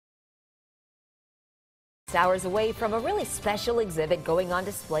Hours away from a really special exhibit going on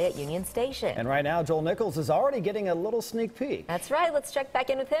display at Union Station. And right now, Joel Nichols is already getting a little sneak peek. That's right. Let's check back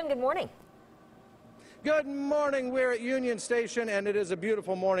in with him. Good morning. Good morning. We're at Union Station, and it is a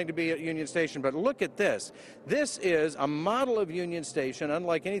beautiful morning to be at Union Station. But look at this. This is a model of Union Station,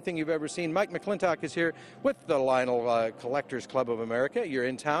 unlike anything you've ever seen. Mike McClintock is here with the Lionel Collectors Club of America. You're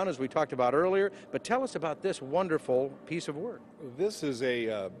in town, as we talked about earlier. But tell us about this wonderful piece of work. This is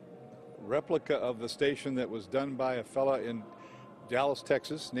a replica of the station that was done by a fella in Dallas,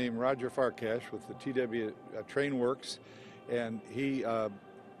 Texas, named Roger Farkash with the TW Train Works, and he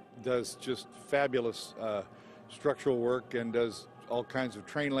does just fabulous structural work and does all kinds of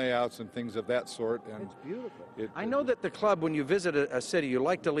train layouts and things of that sort. And it's beautiful. I know that the club, when you visit a city, you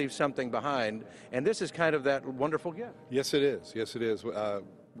like to leave something behind, and this is kind of that wonderful gift. Yes, it is. Yes, it is.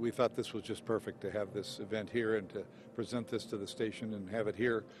 We thought this was just perfect to have this event here and to present this to the station and have it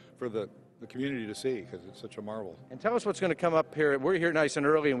here for the community to see, because it's such a marvel. And tell us what's going to come up here. We're here nice and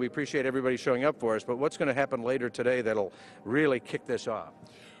early, and we appreciate everybody showing up for us, but what's going to happen later today that'll really kick this off?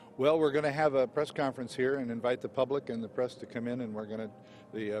 Well, we're going to have a press conference here and invite the public and the press to come in, and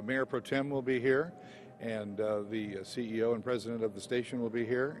the Mayor Pro Tem will be here, and the CEO and President of the station will be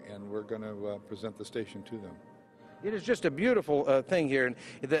here, and we're going to present the station to them. It is just a beautiful thing here, and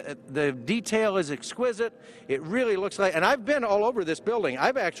the detail is exquisite. It really looks like, and I've been all over this building.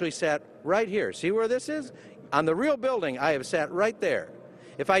 I've actually sat right here. See where this is? On the real building, I have sat right there.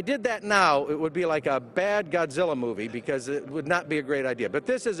 If I did that now, it would be like a bad Godzilla movie, because it would not be a great idea. But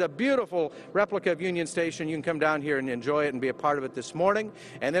this is a beautiful replica of Union Station. You can come down here and enjoy it and be a part of it this morning.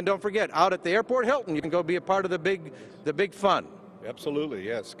 And then don't forget, out at the Airport Hilton, you can go be a part of the big fun. Absolutely,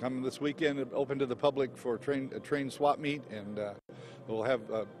 yes. Come this weekend, open to the public for a train swap meet, and we'll have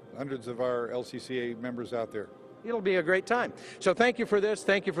hundreds of our LCCA members out there. It'll be a great time. So thank you for this.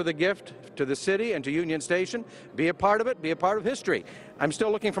 Thank you for the gift to the city and to Union Station. Be a part of it. Be a part of history. I'm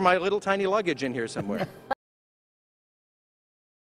still looking for my little tiny luggage in here somewhere.